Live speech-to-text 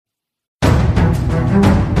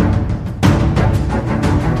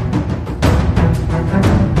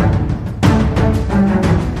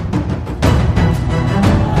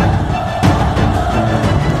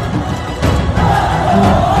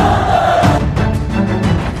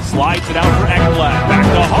Slides it out for Ekblad. Back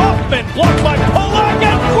to Hoffman. Blocked by Pulock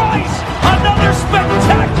and Price. Another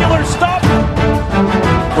spectacular stop.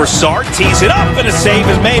 Broussard tees it up and a save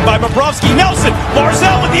is made by Bobrovsky. Nelson.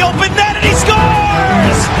 Barzal with the open net and he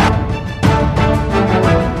scores!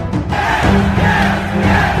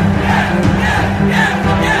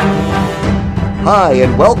 Hi,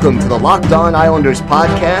 and welcome to the Locked On Islanders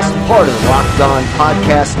podcast, part of the Locked On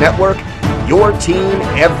Podcast Network, your team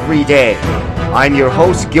every day. I'm your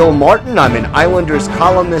host, Gil Martin. I'm an Islanders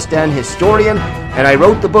columnist and historian, and I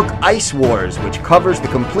wrote the book Ice Wars, which covers the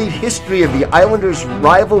complete history of the Islanders'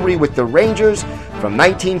 rivalry with the Rangers from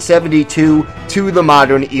 1972 to the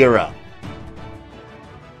modern era.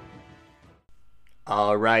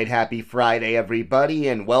 All right, happy Friday, everybody,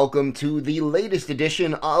 and welcome to the latest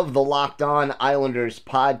edition of the Locked On Islanders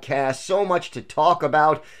podcast. So much to talk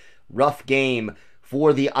about. Rough game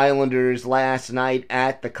for the Islanders last night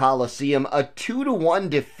at the Coliseum. A 2-1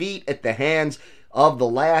 defeat at the hands of the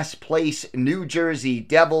last place New Jersey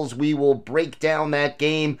Devils. We will break down that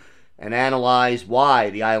game and analyze why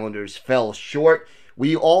the Islanders fell short.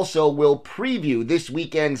 We also will preview this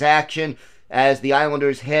weekend's action as the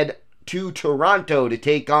Islanders head to Toronto to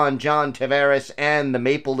take on John Tavares and the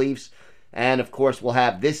Maple Leafs. And of course, we'll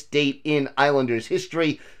have this date in Islanders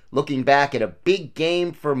history, looking back at a big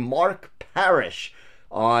game for Mark Parrish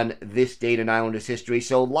on this date in Islanders history.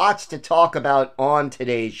 So lots to talk about on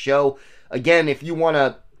today's show. Again, if you want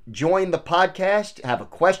to join the podcast, have a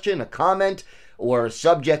question, a comment, or a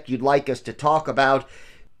subject you'd like us to talk about,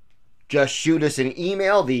 just shoot us an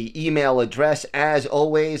email. The email address, as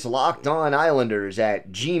always,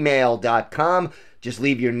 lockedonislanders@gmail.com. Just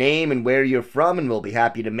leave your name and where you're from, and we'll be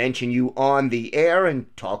happy to mention you on the air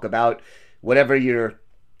and talk about whatever you're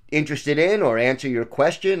interested in, or answer your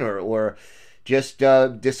question, or just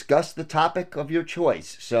discuss the topic of your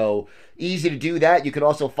choice. So easy to do that. You can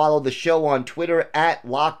also follow the show on Twitter at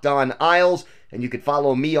LockedOnIsles. And you can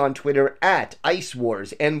follow me on Twitter at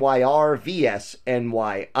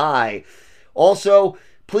IceWarsNYRVSNYI. Also,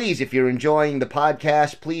 please, if you're enjoying the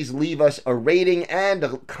podcast, please leave us a rating and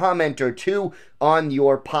a comment or two on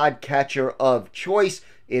your podcatcher of choice.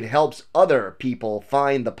 It helps other people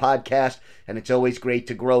find the podcast, and it's always great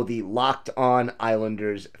to grow the Locked On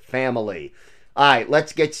Islanders family. All right,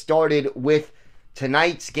 let's get started with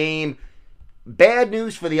tonight's game. Bad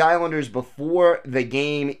news for the Islanders before the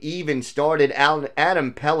game even started.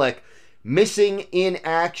 Adam Pelech missing in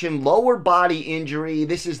action, lower body injury.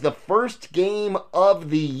 This is the first game of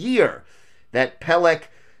the year that Pelech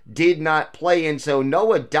did not play in. So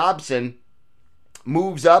Noah Dobson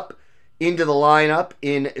moves up into the lineup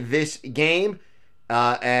in this game.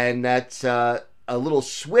 And that's a little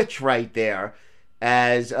switch right there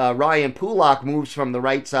as Ryan Pulock moves from the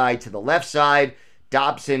right side to the left side.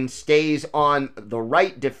 Dobson stays on the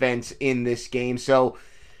right defense in this game. So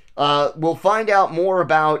we'll find out more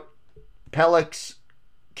about Pelech's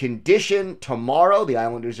condition tomorrow. The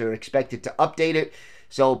Islanders are expected to update it.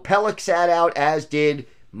 So Pelech sat out, as did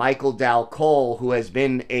Michael Dal Colle, who has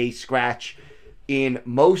been a scratch in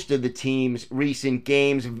most of the team's recent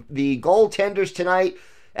games. The goaltenders tonight,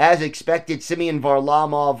 as expected, Semyon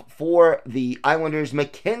Varlamov for the Islanders,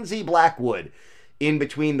 Mackenzie Blackwood in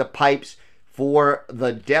between the pipes for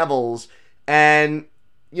the Devils. And,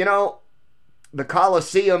 you know, the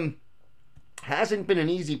Coliseum hasn't been an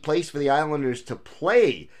easy place for the Islanders to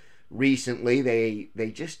play recently.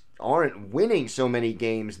 They just aren't winning so many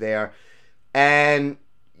games there. And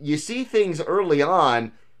you see things early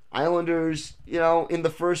on. Islanders, you know, in the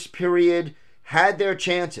first period had their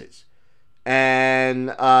chances. And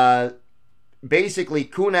basically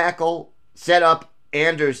Kuhnhackl set up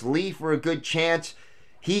Anders Lee for a good chance.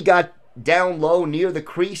 He got down low near the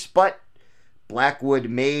crease, but Blackwood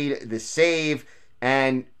made the save,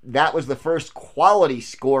 and that was the first quality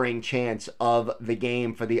scoring chance of the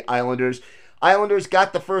game for the Islanders. Islanders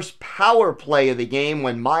got the first power play of the game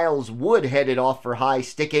when Miles Wood headed off for high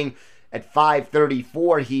sticking at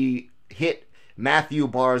 5:34. He hit Matthew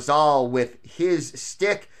Barzal with his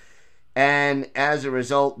stick, and as a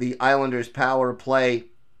result, the Islanders power play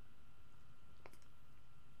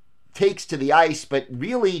takes to the ice, but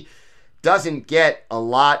really doesn't get a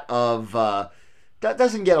lot of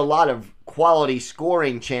quality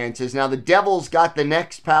scoring chances. Now the Devils got the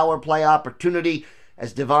next power play opportunity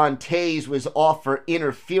as Devon Toews was off for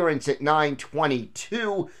interference at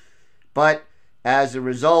 9:22, but as a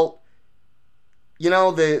result, you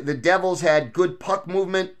know, the Devils had good puck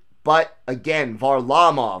movement, but again,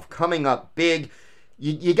 Varlamov coming up big.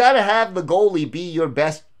 You got to have the goalie be your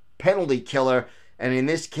best penalty killer, and in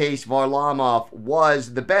this case, Varlamov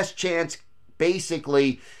was. The best chance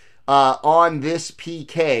basically on this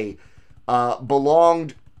PK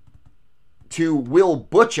belonged to Will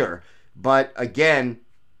Butcher. But again,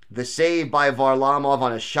 the save by Varlamov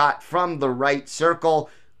on a shot from the right circle.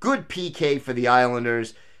 Good PK for the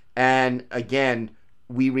Islanders. And again,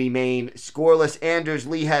 we remain scoreless. Anders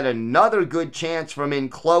Lee had another good chance from in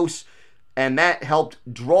close, and that helped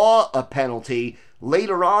draw a penalty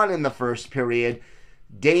later on in the first period.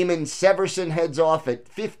 Damon Severson heads off at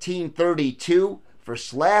 15:32 for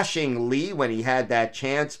slashing Lee when he had that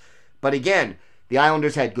chance. But again, the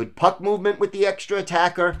Islanders had good puck movement with the extra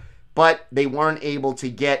attacker, but they weren't able to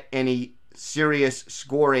get any serious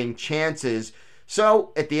scoring chances.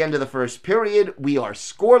 So at the end of the first period, we are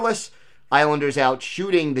scoreless. Islanders out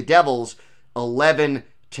shooting the Devils 11-9.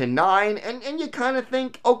 And you kind of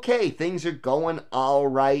think, okay, things are going all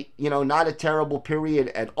right. Not a terrible period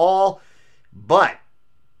at all. But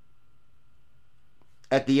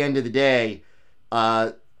at the end of the day,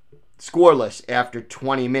 scoreless after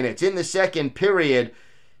 20 minutes. In the second period,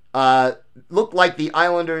 looked like the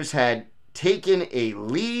Islanders had taken a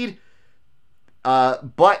lead,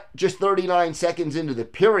 but just 39 seconds into the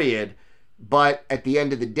period. But at the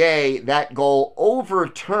end of the day, that goal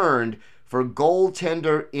overturned for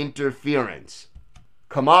goaltender interference.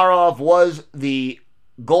 Komarov was the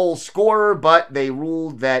goal scorer, but they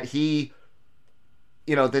ruled that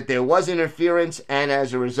that there was interference, and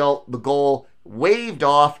as a result, the goal waved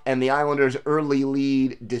off, and the Islanders' early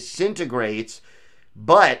lead disintegrates.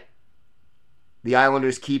 But the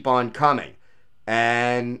Islanders keep on coming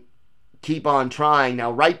and keep on trying.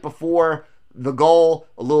 Now, right before the goal,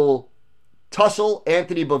 a little tussle.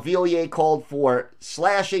 Anthony Beauvillier called for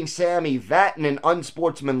slashing Sammy Vatanen and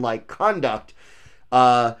unsportsmanlike conduct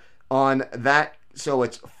on that. So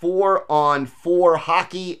it's 4-on-4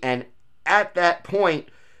 hockey, and at that point,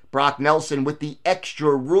 Brock Nelson, with the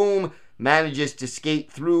extra room, manages to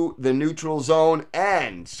skate through the neutral zone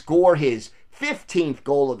and score his 15th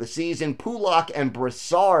goal of the season. Pulock and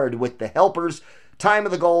Brassard with the helpers. Time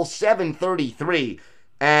of the goal, 7:33.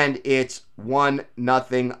 And it's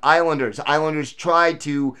 1-0 Islanders. Islanders tried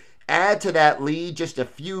to add to that lead just a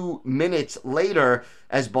few minutes later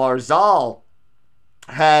as Barzal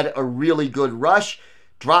had a really good rush.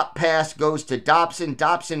 Drop pass goes to Dobson.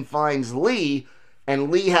 Dobson finds Lee,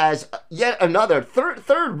 and Lee has yet another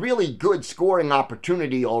third really good scoring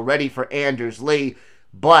opportunity already for Anders Lee.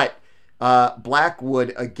 But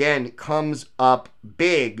Blackwood again comes up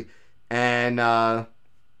big and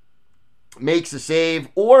makes a save,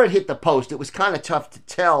 or it hit the post. It was kind of tough to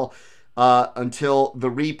tell until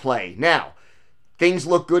the replay. Now, things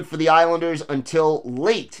look good for the Islanders until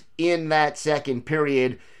late in that second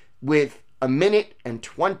period with 1 and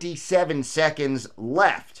 27 seconds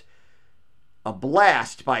left. A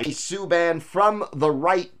blast by Subban from the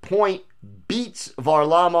right point beats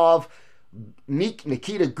Varlamov.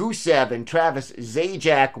 Nikita Gusev and Travis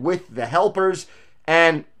Zajac with the helpers.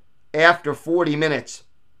 And after 40 minutes,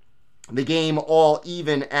 the game all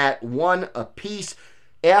even at 1 apiece.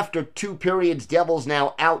 After 2 periods, Devils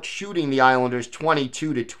now out shooting the Islanders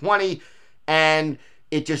 22-20. And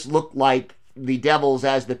it just looked like the Devils,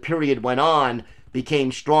 as the period went on,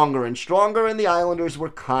 became stronger and stronger, and the Islanders were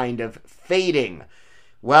kind of fading.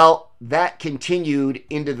 Well, that continued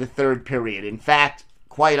into the third period. In fact,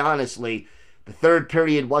 quite honestly, the third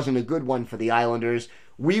period wasn't a good one for the Islanders.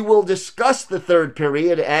 We will discuss the third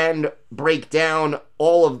period and break down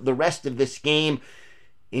all of the rest of this game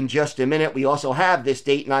in just a minute. We also have this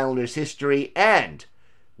date in Islanders history, and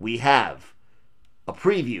we have a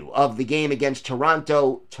preview of the game against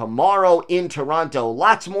Toronto tomorrow in Toronto.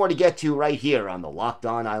 Lots more to get to right here on the Locked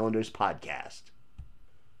On Islanders podcast.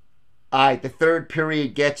 All right, the third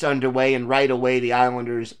period gets underway, and right away the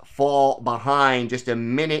Islanders fall behind just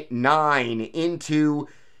 1:09 into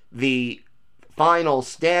the final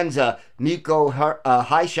stanza. Nico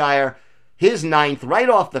Hischier, his 9th right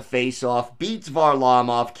off the face-off, beats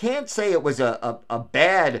Varlamov. Can't say it was a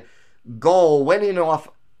bad goal. Went in off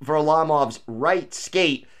Varlamov's right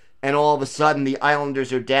skate, and all of a sudden the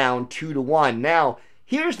Islanders are down 2-1. Now,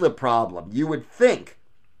 here's the problem. You would think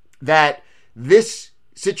that this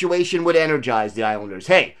situation would energize the Islanders.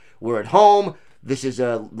 Hey, we're at home. This is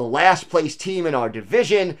the last place team in our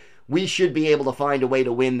division. We should be able to find a way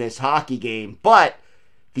to win this hockey game. But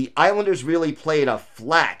the Islanders really played a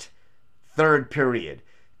flat third period.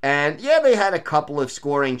 And yeah, they had a couple of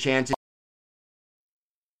scoring chances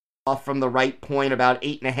off from the right point about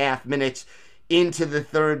 8.5 minutes into the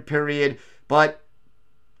third period. But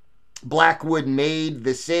Blackwood made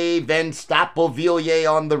the save, then stopped Beauvillier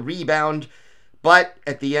on the rebound. But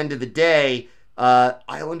at the end of the day,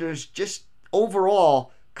 Islanders just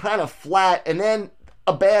overall kind of flat. And then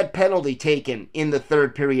a bad penalty taken in the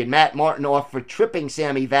third period. Matt Martin off for tripping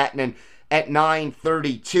Sami Vatanen at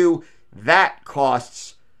 9:32. That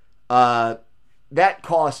costs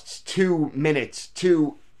 2 minutes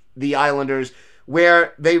to the Islanders,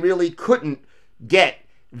 where they really couldn't get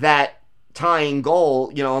that tying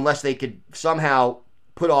goal, unless they could somehow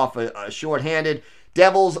put off a shorthanded.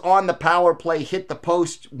 Devils on the power play hit the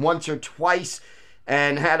post once or twice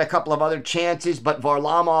and had a couple of other chances, but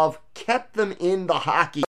Varlamov kept them in the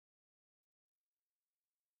hockey.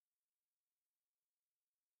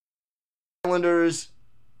 Islanders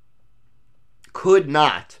could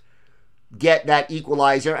not get that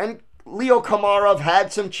equalizer, and Leo Komarov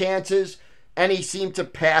had some chances, and he seemed to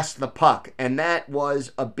pass the puck, and that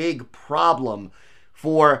was a big problem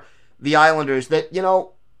for the Islanders. That,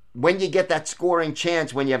 when you get that scoring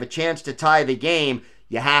chance, when you have a chance to tie the game,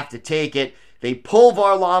 you have to take it. They pull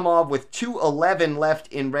Varlamov with 2:11 left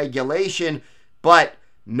in regulation, but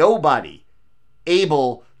nobody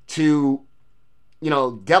able to,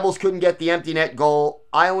 Devils couldn't get the empty net goal.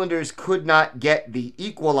 Islanders could not get the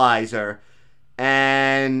equalizer.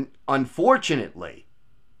 And unfortunately,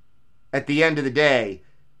 at the end of the day,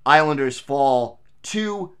 Islanders fall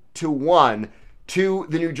 2-1 to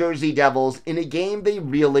the New Jersey Devils in a game they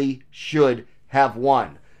really should have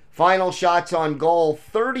won. Final shots on goal,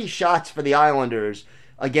 30 shots for the Islanders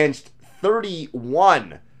against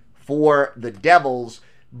 31 for the Devils.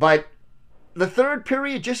 But the third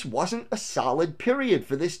period just wasn't a solid period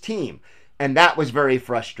for this team. And that was very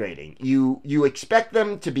frustrating. You expect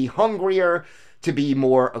them to be hungrier, to be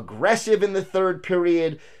more aggressive in the third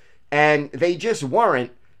period, and they just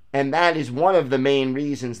weren't. And that is one of the main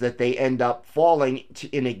reasons that they end up falling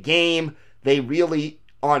in a game they really,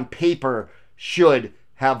 on paper, should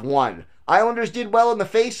have won. Islanders did well in the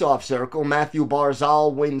face-off circle. Matthew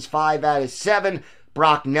Barzal wins 5 out of 7.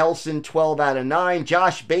 Brock Nelson 12 out of 9.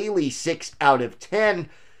 Josh Bailey 6 out of 10.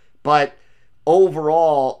 But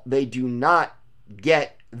overall, they do not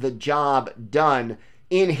get the job done.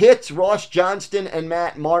 In hits, Ross Johnston and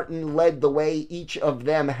Matt Martin led the way. Each of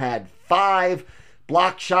them had 5.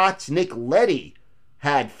 Block shots, Nick Leddy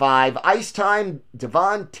had 5. Ice time,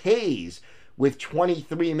 Devon Toews with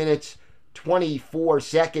 23 minutes, 24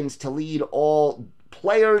 seconds to lead all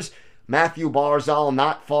players. Matthew Barzal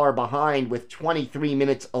not far behind with 23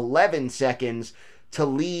 minutes, 11 seconds to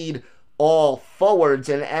lead all forwards.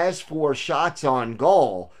 And as for shots on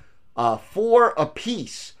goal, 4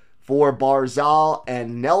 apiece for Barzal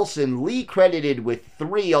and Nelson. Lee credited with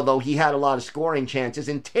 3, although he had a lot of scoring chances.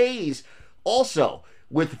 And Toews also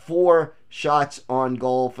with 4 shots on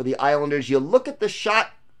goal for the Islanders. You look at the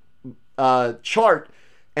shot chart,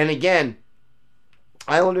 and again,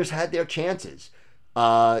 Islanders had their chances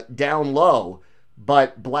down low,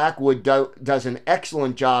 but Blackwood does an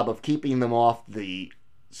excellent job of keeping them off the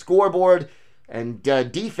scoreboard. And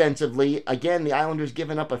defensively, again, the Islanders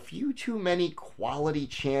giving up a few too many quality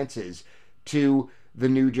chances to the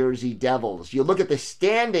New Jersey Devils. You look at the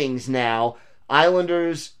standings now,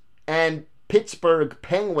 Islanders and Pittsburgh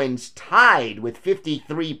Penguins tied with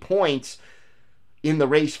 53 points in the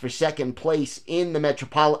race for second place in the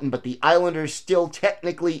Metropolitan, but the Islanders still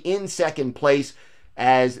technically in second place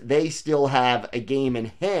as they still have a game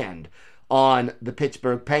in hand on the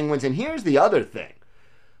Pittsburgh Penguins. And here's the other thing.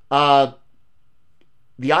 The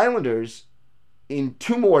Islanders, in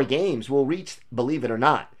 2 more games, will reach, believe it or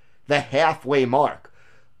not, the halfway mark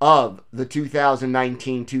of the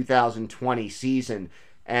 2019-2020 season.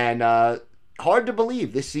 And hard to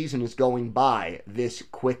believe this season is going by this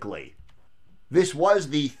quickly. This was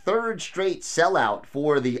the 3rd straight sellout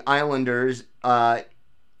for the Islanders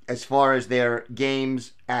as far as their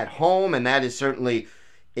games at home, and that is certainly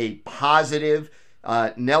a positive.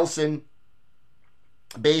 Nelson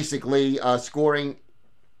basically scoring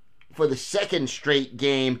for the 2nd straight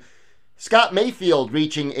game. Scott Mayfield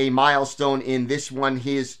reaching a milestone in this one,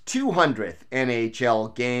 his 200th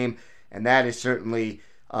NHL game, and that is certainly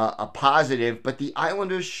a positive. But the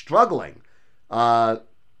Islanders struggling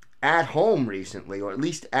at home recently, or at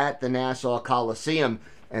least at the Nassau Coliseum,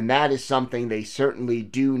 and that is something they certainly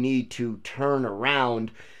do need to turn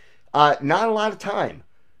around. Not a lot of time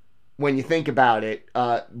when you think about it,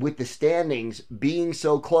 with the standings being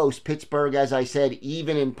so close. Pittsburgh, as I said,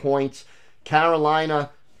 even in points.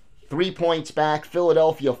 Carolina, 3 points back.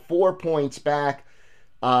 Philadelphia, 4 points back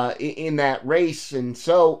in that race. And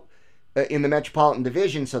so, in the Metropolitan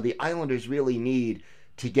Division, so the Islanders really need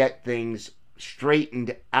to get things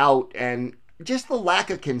straightened out. And just the lack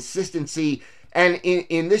of consistency, and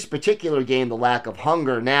in this particular game, the lack of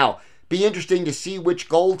hunger. Now, be interesting to see which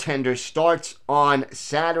goaltender starts on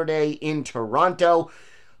Saturday in Toronto.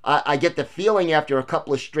 I get the feeling after a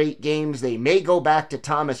couple of straight games, they may go back to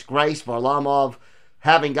Thomas Greiss. Varlamov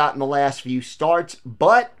having gotten the last few starts,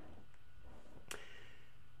 but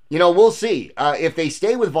we'll see. If they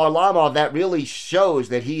stay with Varlamov, that really shows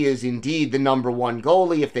that he is indeed the number one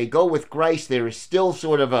goalie. If they go with Greiss, there is still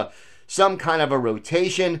sort of some kind of a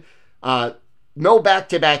rotation. No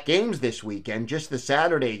back-to-back games this weekend, just the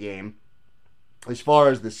Saturday game. As far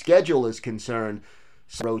as the schedule is concerned,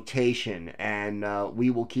 rotation, and we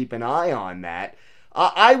will keep an eye on that.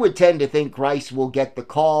 I would tend to think Greiss will get the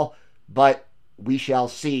call, but we shall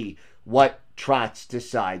see what Trotz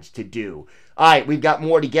decides to do. All right, we've got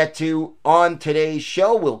more to get to on today's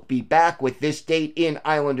show. We'll be back with this date in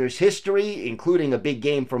Islanders history, including a big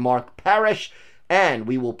game for Mark Parrish, and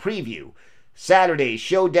we will preview Saturday's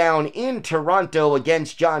showdown in Toronto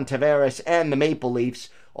against John Tavares and the Maple Leafs.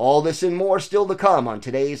 All this and more still to come on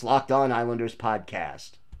today's Locked On Islanders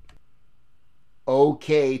podcast.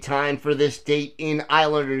 Okay, time for this date in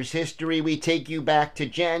Islanders history. We take you back to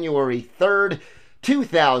January 3rd,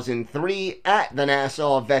 2003 at the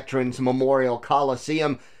Nassau Veterans Memorial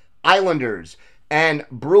Coliseum. Islanders and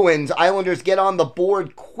Bruins. Islanders get on the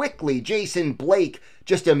board quickly. Jason Blake,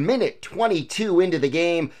 just a minute 22 into the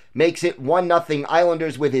game, makes it 1-0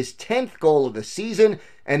 Islanders with his 10th goal of the season.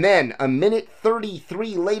 And then a minute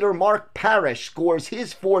 33 later, Mark Parrish scores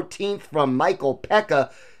his 14th from Michael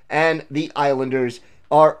Pekka, and the Islanders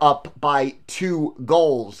are up by 2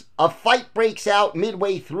 goals. A fight breaks out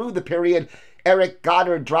midway through the period. Eric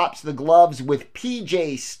Goddard drops the gloves with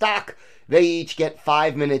PJ Stock. They each get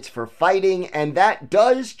 5 minutes for fighting, and that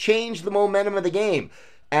does change the momentum of the game,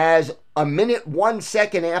 as a minute 1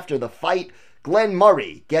 second after the fight, Glenn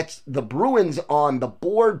Murray gets the Bruins on the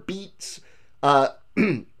board,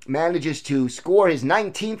 manages to score his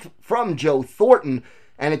 19th from Joe Thornton,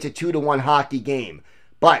 and it's a 2-1 hockey game.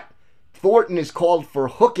 But Thornton is called for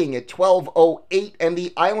hooking at 12:08, and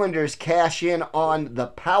the Islanders cash in on the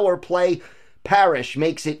power play. Parrish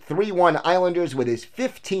makes it 3-1 Islanders with his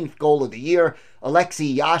 15th goal of the year.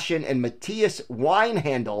 Alexei Yashin and Matthias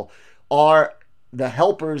Weinhandel are the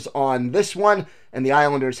helpers on this one, and the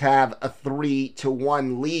Islanders have a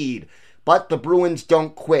 3-1 lead. But the Bruins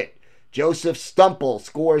don't quit. Joseph Stumple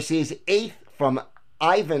scores his 8th from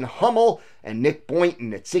Ivan Hummel and Nick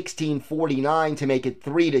Boynton at 16:49 to make it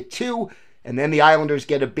 3-2, and then the Islanders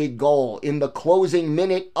get a big goal. In the closing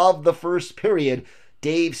minute of the first period,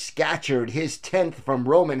 Dave Scatchard, his 10th from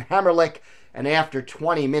Roman Hamrlik, and after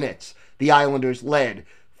 20 minutes, the Islanders led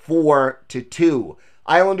 4-2.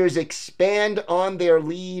 Islanders expand on their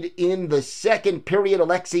lead in the second period.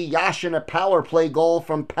 Alexei Yashin, a power play goal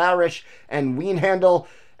from Parrish and Weinhandel,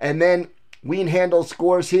 and then Weinhandel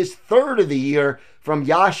scores his 3rd of the year from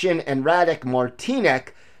Yashin and Radek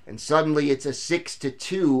Martinek, and suddenly it's a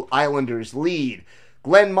 6-2 Islanders lead.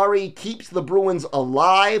 Glenn Murray keeps the Bruins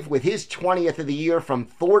alive with his 20th of the year from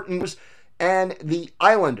Thornton, and the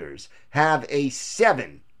Islanders have a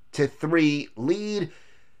 7-3 lead.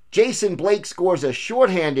 Jason Blake scores a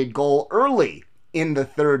shorthanded goal early in the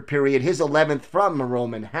third period, his 11th from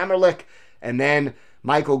Roman Hamrlik, and then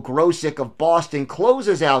Michael Grosek of Boston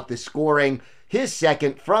closes out the scoring, his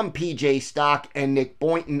 2nd from PJ Stock and Nick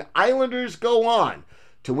Boynton. Islanders go on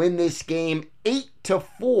to win this game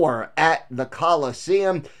 8-4 at the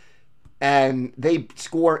Coliseum, and they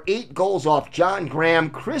score 8 goals off John Graham.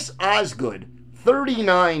 Chris Osgood,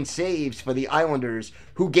 39 saves for the Islanders,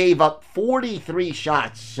 who gave up 43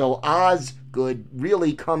 shots. So Osgood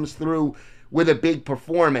really comes through with a big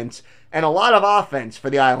performance and a lot of offense for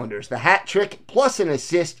the Islanders. The hat trick plus an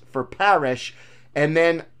assist for Parrish, and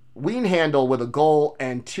then Weinhandel with a goal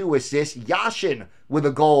and 2 assists. Yashin with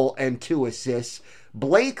a goal and 2 assists.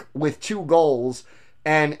 Blake with 2 goals,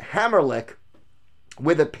 and Hamrlik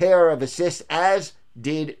with a pair of assists, as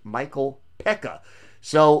did Michael Pekka.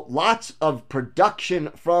 So lots of production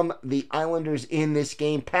from the Islanders in this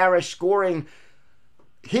game. Parrish scoring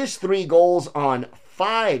his 3 goals on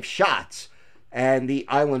 5 shots, and the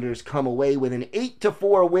Islanders come away with an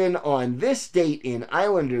 8-4 win on this date in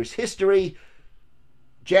Islanders history,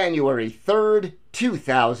 January 3rd,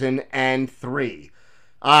 2003.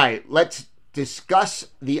 All right, let's discuss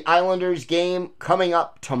the Islanders game coming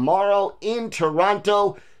up tomorrow in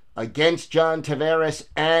Toronto against John Tavares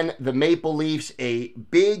and the Maple Leafs. A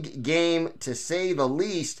big game, to say the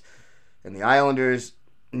least, and the Islanders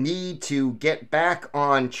need to get back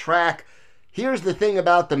on track. Here's the thing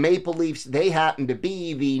about the Maple Leafs. They happen to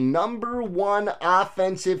be the number 1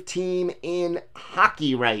 offensive team in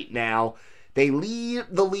hockey right now. They lead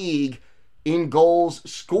the league in goals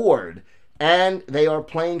scored, and they are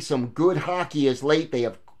playing some good hockey as late. They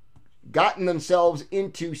have gotten themselves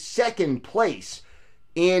into 2nd place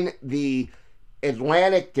in the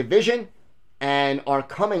Atlantic Division and are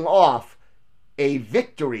coming off a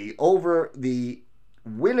victory over the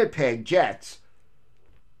Winnipeg Jets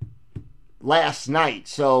last night.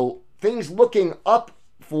 So things looking up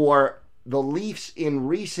for the Leafs in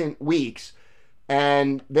recent weeks,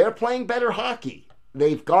 and they're playing better hockey.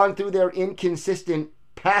 They've gone through their inconsistent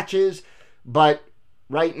patches, but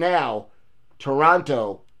right now,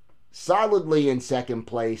 Toronto solidly in second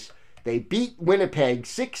place. They beat Winnipeg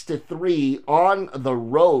 6-3 on the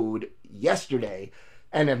road yesterday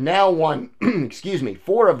and have now won,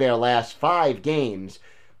 4 of their last 5 games.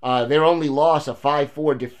 Their only loss, a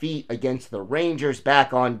 5-4 defeat against the Rangers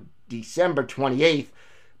back on December 28th.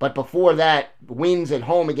 But before that, wins at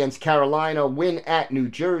home against Carolina, win at New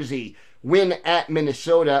Jersey, win at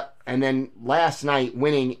Minnesota, and then last night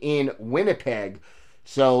winning in Winnipeg.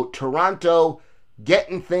 So Toronto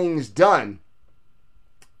getting things done,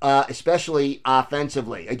 especially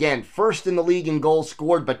offensively. Again, first in the league in goals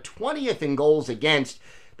scored, but 20th in goals against.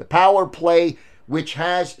 The power play, which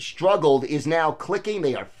has struggled, is now clicking.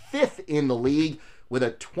 They are 5th in the league with a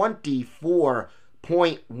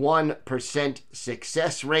 24.1%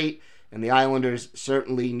 success rate. And the Islanders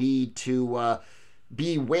certainly need to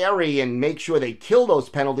be wary and make sure they kill those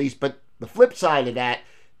penalties. But the flip side of that,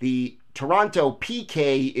 the Toronto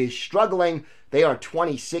PK is struggling. They are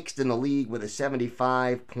 26th in the league with a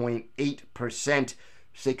 75.8%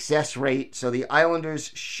 success rate. So the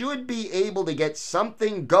Islanders should be able to get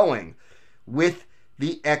something going with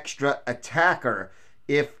the extra attacker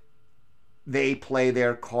if they play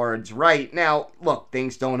their cards right. Now, look,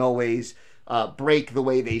 things don't always break the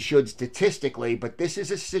way they should statistically, but this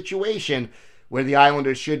is a situation where the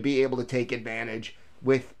Islanders should be able to take advantage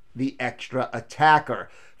with the extra attacker.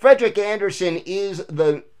 Frederik Andersen is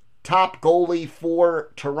the top goalie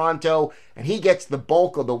for Toronto, and he gets the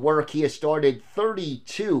bulk of the work. He has started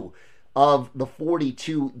 32 of the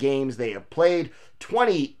 42 games they have played,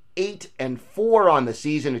 28-4 on the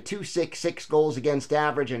season, a .266 goals against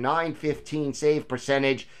average, a .915 save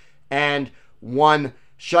percentage, and 1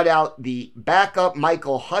 shutout. The backup,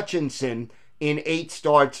 Michael Hutchinson, in 8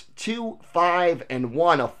 starts, 2-5-1,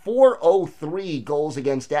 a .403 goals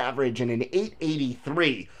against average, and an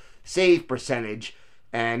 .883 save percentage.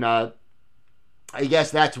 And I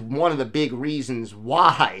guess that's one of the big reasons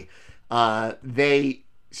why they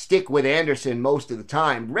stick with Andersen most of the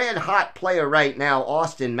time. Red hot player right now,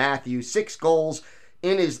 Austin Matthews, 6 goals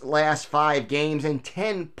in his last 5 games and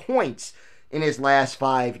 10 points in his last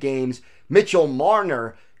 5 games. Mitchell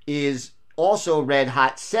Marner is also red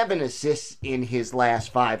hot, 7 assists in his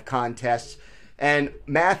last 5 contests. And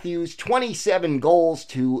Matthews, 27 goals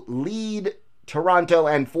to lead Toronto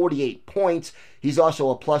and 48 points. He's also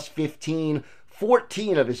a plus 15.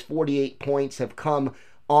 14 of his 48 points have come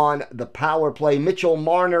on the power play. Mitchell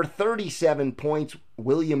Marner, 37 points.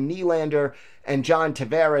 William Nylander and John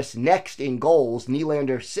Tavares next in goals.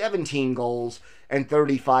 Nylander, 17 goals and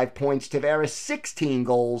 35 points. Tavares, 16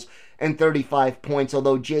 goals and 35 points,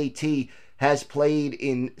 although JT has played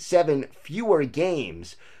in 7 fewer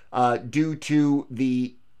games due to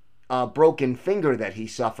the broken finger that he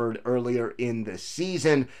suffered earlier in the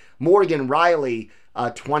season. Morgan Riley,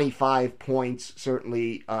 25 points,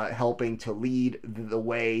 certainly helping to lead the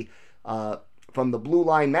way from the blue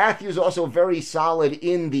line. Matthews also very solid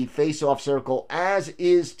in the faceoff circle, as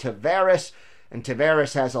is Tavares, and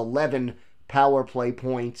Tavares has 11 power play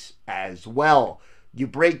points as well. You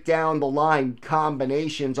break down the line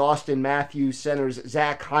combinations, Austin Matthews centers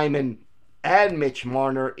Zach Hyman and Mitch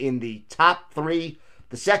Marner in the top 3.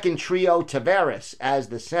 The second trio, Tavares as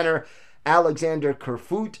the center, Alexander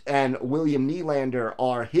Kerfoot and William Nylander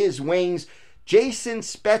are his wings. Jason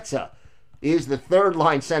Spezza is the third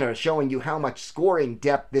line center, showing you how much scoring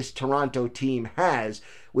depth this Toronto team has,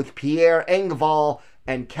 with Pierre Engvall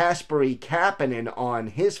and Kasperi Kapanen on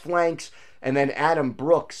his flanks. And then Adam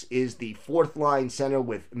Brooks is the fourth line center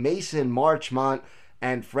with Mason Marchmont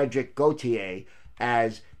and Frederick Gauthier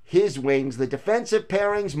as his wings. The defensive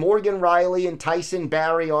pairings, Morgan Riley and Tyson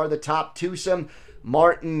Barrie are the top twosome.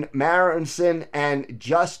 Martin Marinson and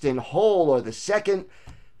Justin Holl are the second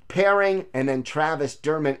pairing. And then Travis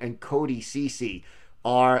Dermott and Cody Ceci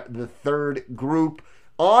are the third group.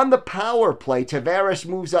 On the power play, Tavares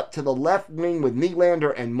moves up to the left wing with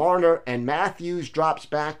Nylander and Marner, and Matthews drops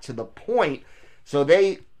back to the point, so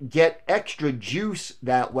they get extra juice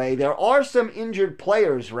that way. There are some injured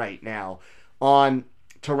players right now on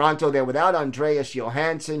Toronto. They're without Andreas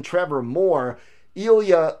Johansson, Trevor Moore,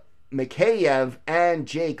 Ilya Mikheyev, and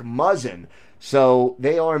Jake Muzzin. So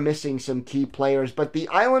they are missing some key players. But the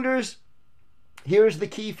Islanders, here's the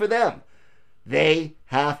key for them. They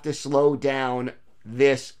have to slow down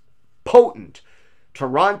this potent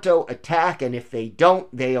Toronto attack, and if they don't,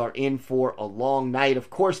 they are in for a long night. Of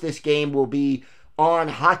course, this game will be on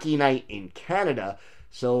Hockey Night in Canada,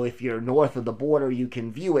 so if you're north of the border, you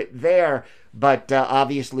can view it there, but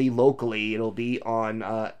obviously locally it'll be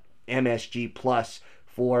on MSG Plus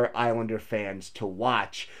for Islander fans to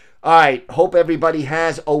watch. All right, hope everybody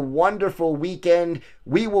has a wonderful weekend.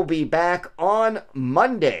 We will be back on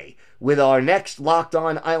Monday with our next Locked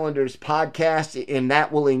On Islanders podcast, and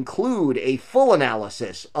that will include a full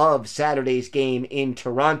analysis of Saturday's game in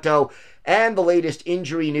Toronto and the latest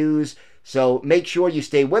injury news. So make sure you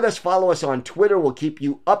stay with us. Follow us on Twitter. We'll keep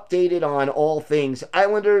you updated on all things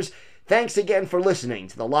Islanders. Thanks again for listening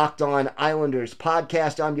to the Locked On Islanders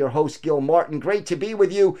podcast. I'm your host, Gil Martin. Great to be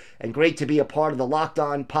with you and great to be a part of the Locked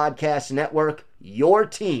On Podcast Network, your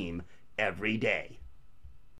team every day.